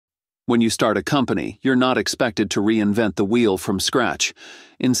When you start a company, you're not expected to reinvent the wheel from scratch.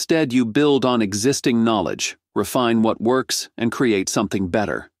 Instead, you build on existing knowledge, refine what works, and create something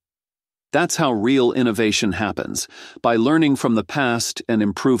better. That's how real innovation happens, by learning from the past and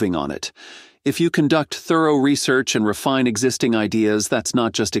improving on it. If you conduct thorough research and refine existing ideas, that's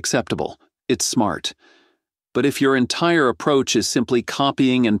not just acceptable, it's smart. But if your entire approach is simply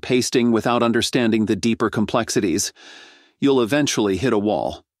copying and pasting without understanding the deeper complexities, you'll eventually hit a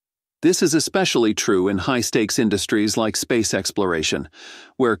wall. This is especially true in high-stakes industries like space exploration,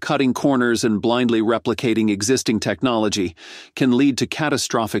 where cutting corners and blindly replicating existing technology can lead to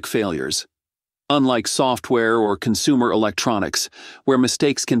catastrophic failures. Unlike software or consumer electronics, where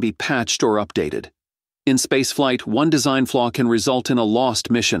mistakes can be patched or updated. In spaceflight, one design flaw can result in a lost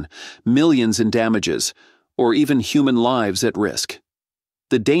mission, millions in damages, or even human lives at risk.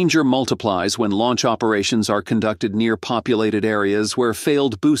 The danger multiplies when launch operations are conducted near populated areas where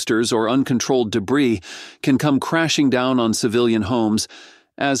failed boosters or uncontrolled debris can come crashing down on civilian homes,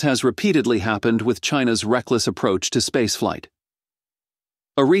 as has repeatedly happened with China's reckless approach to spaceflight.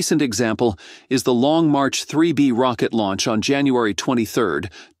 A recent example is the Long March 3B rocket launch on January 23,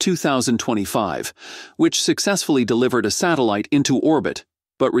 2025, which successfully delivered a satellite into orbit,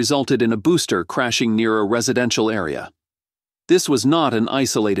 but resulted in a booster crashing near a residential area. This was not an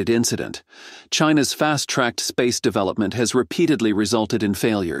isolated incident. China's fast-tracked space development has repeatedly resulted in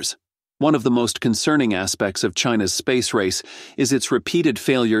failures. One of the most concerning aspects of China's space race is its repeated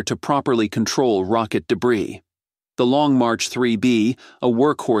failure to properly control rocket debris. The Long March 3B, a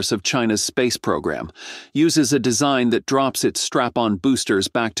workhorse of China's space program, uses a design that drops its strap-on boosters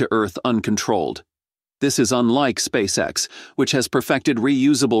back to Earth uncontrolled. This is unlike SpaceX, which has perfected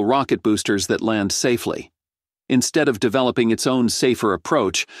reusable rocket boosters that land safely. Instead of developing its own safer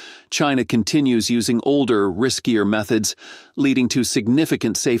approach, China continues using older, riskier methods, leading to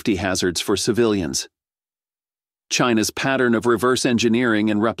significant safety hazards for civilians. China's pattern of reverse engineering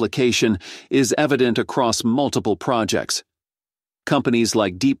and replication is evident across multiple projects. Companies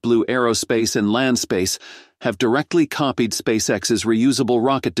like Deep Blue Aerospace and Landspace have directly copied SpaceX's reusable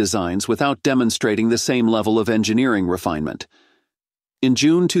rocket designs without demonstrating the same level of engineering refinement. In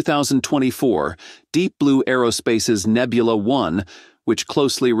June 2024, Deep Blue Aerospace's Nebula 1, which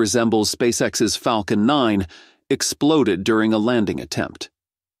closely resembles SpaceX's Falcon 9, exploded during a landing attempt.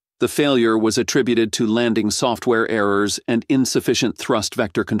 The failure was attributed to landing software errors and insufficient thrust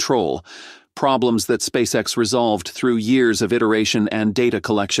vector control, problems that SpaceX resolved through years of iteration and data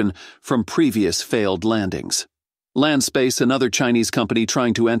collection from previous failed landings. Landspace, another Chinese company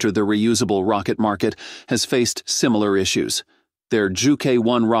trying to enter the reusable rocket market, has faced similar issues. Their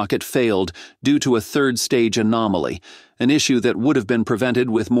Zhuke-1 rocket failed due to a third-stage anomaly, an issue that would have been prevented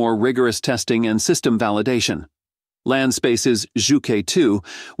with more rigorous testing and system validation. Landspace's Zhuke-2,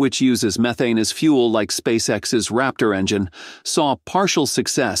 which uses methane as fuel like SpaceX's Raptor engine, saw partial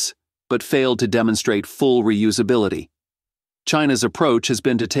success, but failed to demonstrate full reusability. China's approach has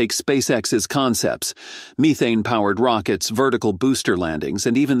been to take SpaceX's concepts, methane-powered rockets, vertical booster landings,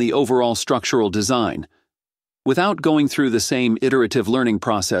 and even the overall structural design, without going through the same iterative learning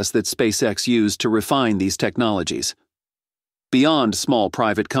process that SpaceX used to refine these technologies. Beyond small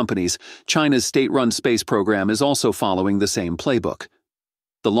private companies, China's state-run space program is also following the same playbook.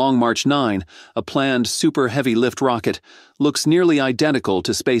 The Long March 9, a planned super heavy-lift rocket, looks nearly identical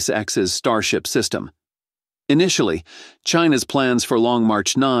to SpaceX's Starship system. Initially, China's plans for Long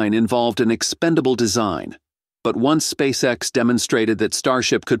March 9 involved an expendable design. But once SpaceX demonstrated that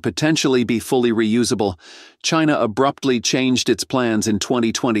Starship could potentially be fully reusable, China abruptly changed its plans in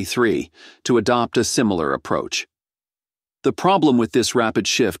 2023 to adopt a similar approach. The problem with this rapid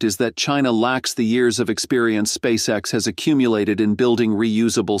shift is that China lacks the years of experience SpaceX has accumulated in building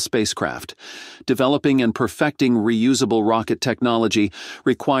reusable spacecraft. Developing and perfecting reusable rocket technology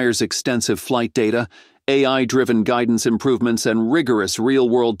requires extensive flight data, AI-driven guidance improvements, and rigorous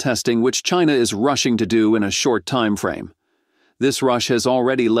real-world testing, which China is rushing to do in a short time frame. This rush has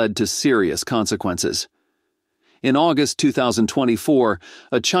already led to serious consequences. In August 2024,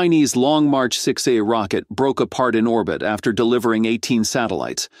 a Chinese Long March 6A rocket broke apart in orbit after delivering 18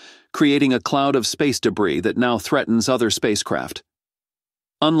 satellites, creating a cloud of space debris that now threatens other spacecraft.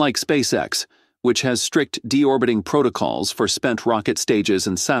 Unlike SpaceX, which has strict deorbiting protocols for spent rocket stages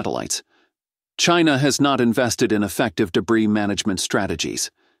and satellites, China has not invested in effective debris management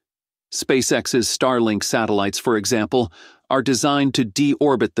strategies. SpaceX's Starlink satellites, for example, are designed to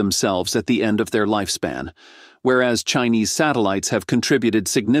deorbit themselves at the end of their lifespan, whereas Chinese satellites have contributed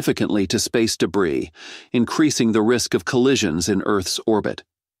significantly to space debris, increasing the risk of collisions in Earth's orbit.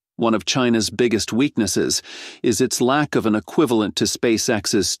 one of China's biggest weaknesses is its lack of an equivalent to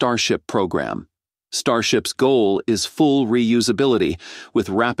SpaceX's Starship program. Starship's goal is full reusability with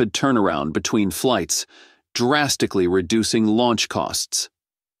rapid turnaround between flights, drastically reducing launch costs.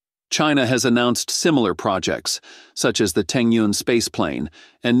 China has announced similar projects, such as the Tengyun spaceplane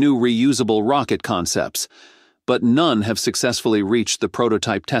and new reusable rocket concepts, but none have successfully reached the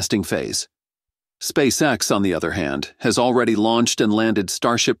prototype testing phase. SpaceX, on the other hand, has already launched and landed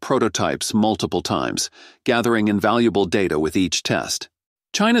Starship prototypes multiple times, gathering invaluable data with each test.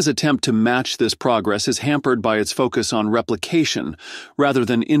 China's attempt to match this progress is hampered by its focus on replication rather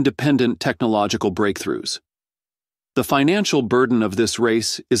than independent technological breakthroughs. The financial burden of this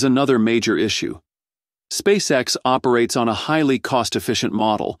race is another major issue. SpaceX operates on a highly cost-efficient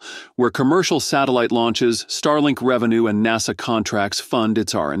model, where commercial satellite launches, Starlink revenue, and NASA contracts fund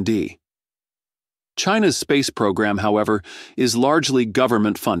its R&D. China's space program, however, is largely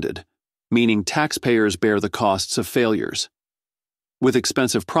government-funded, meaning taxpayers bear the costs of failures. With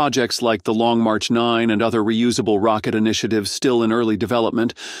expensive projects like the Long March 9 and other reusable rocket initiatives still in early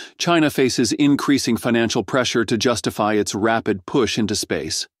development, China faces increasing financial pressure to justify its rapid push into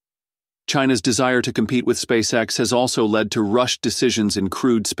space. China's desire to compete with SpaceX has also led to rushed decisions in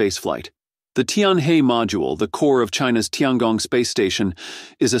crewed spaceflight. The Tianhe module, the core of China's Tiangong space station,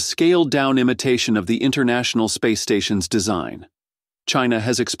 is a scaled-down imitation of the International Space Station's design. China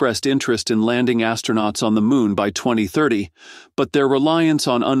has expressed interest in landing astronauts on the Moon by 2030, but their reliance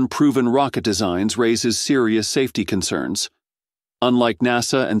on unproven rocket designs raises serious safety concerns. Unlike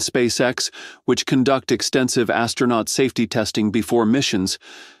NASA and SpaceX, which conduct extensive astronaut safety testing before missions,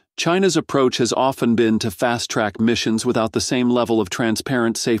 China's approach has often been to fast-track missions without the same level of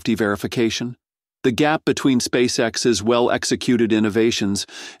transparent safety verification. The gap between SpaceX's well-executed innovations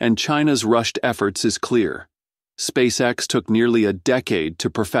and China's rushed efforts is clear. SpaceX took nearly a decade to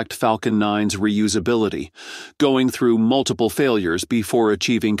perfect Falcon 9's reusability, going through multiple failures before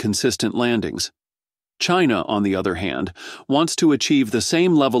achieving consistent landings. China, on the other hand, wants to achieve the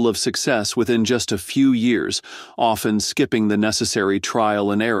same level of success within just a few years, often skipping the necessary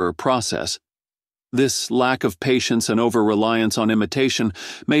trial and error process. This lack of patience and over-reliance on imitation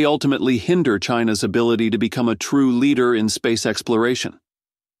may ultimately hinder China's ability to become a true leader in space exploration.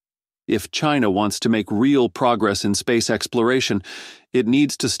 If China wants to make real progress in space exploration, it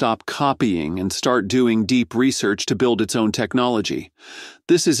needs to stop copying and start doing deep research to build its own technology.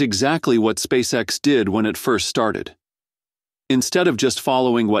 This is exactly what SpaceX did when it first started. Instead of just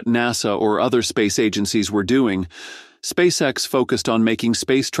following what NASA or other space agencies were doing, SpaceX focused on making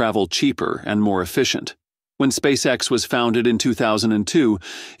space travel cheaper and more efficient. When SpaceX was founded in 2002,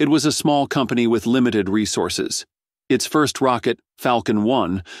 it was a small company with limited resources. Its first rocket, Falcon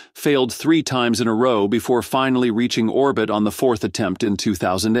 1, failed 3 times in a row before finally reaching orbit on the 4th attempt in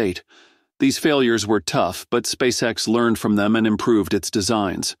 2008. These failures were tough, but SpaceX learned from them and improved its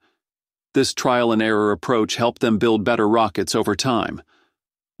designs. This trial-and-error approach helped them build better rockets over time.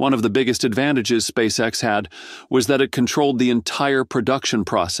 One of the biggest advantages SpaceX had was that it controlled the entire production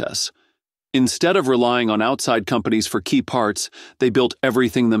process. Instead of relying on outside companies for key parts, they built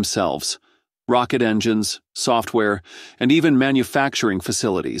everything themselves. Rocket engines, software, and even manufacturing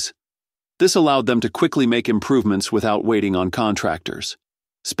facilities. This allowed them to quickly make improvements without waiting on contractors.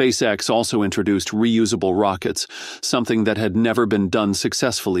 SpaceX also introduced reusable rockets, something that had never been done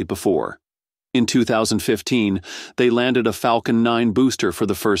successfully before. In 2015, they landed a Falcon 9 booster for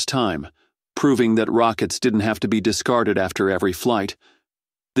the first time, proving that rockets didn't have to be discarded after every flight.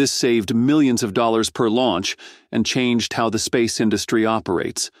 This saved millions of dollars per launch and changed how the space industry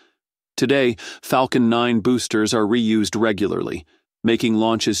operates. Today, Falcon 9 boosters are reused regularly, making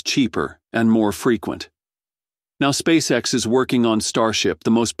launches cheaper and more frequent. Now SpaceX is working on Starship,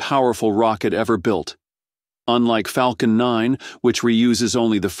 the most powerful rocket ever built. Unlike Falcon 9, which reuses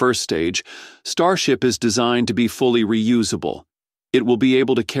only the first stage, Starship is designed to be fully reusable. It will be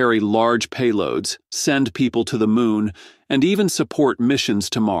able to carry large payloads, send people to the Moon, and even support missions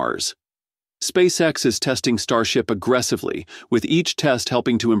to Mars. SpaceX is testing Starship aggressively, with each test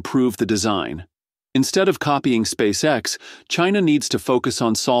helping to improve the design. Instead of copying SpaceX, China needs to focus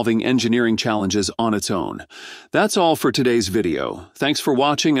on solving engineering challenges on its own. That's all for today's video. Thanks for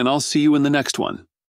watching, and I'll see you in the next one.